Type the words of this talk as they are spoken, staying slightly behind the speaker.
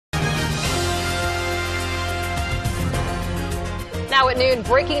Now at noon,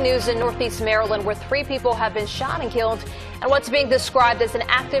 breaking news in Northeast Maryland where 3 people have been shot and killed and what's being described as an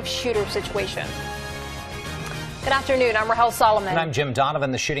active shooter situation. Good afternoon. I'm Rahel Solomon. And I'm Jim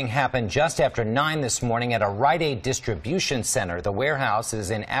Donovan. The shooting happened just after 9 this morning at a Rite distribution center. The warehouse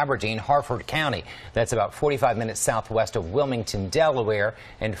is in Aberdeen, Harford County. That's about 45 minutes southwest of Wilmington, Delaware,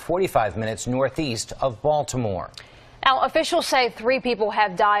 and 45 minutes northeast of Baltimore. Now, officials say 3 people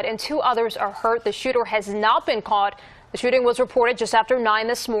have died and 2 others are hurt. The shooter has not been caught. The shooting was reported just after 9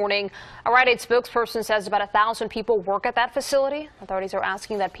 this morning. A Rite spokesperson says about 1,000 people work at that facility. Authorities are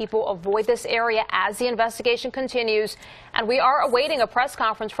asking that people avoid this area as the investigation continues. And we are awaiting a press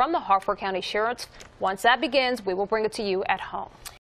conference from the Harford County Sheriff. Once that begins, we will bring it to you at home.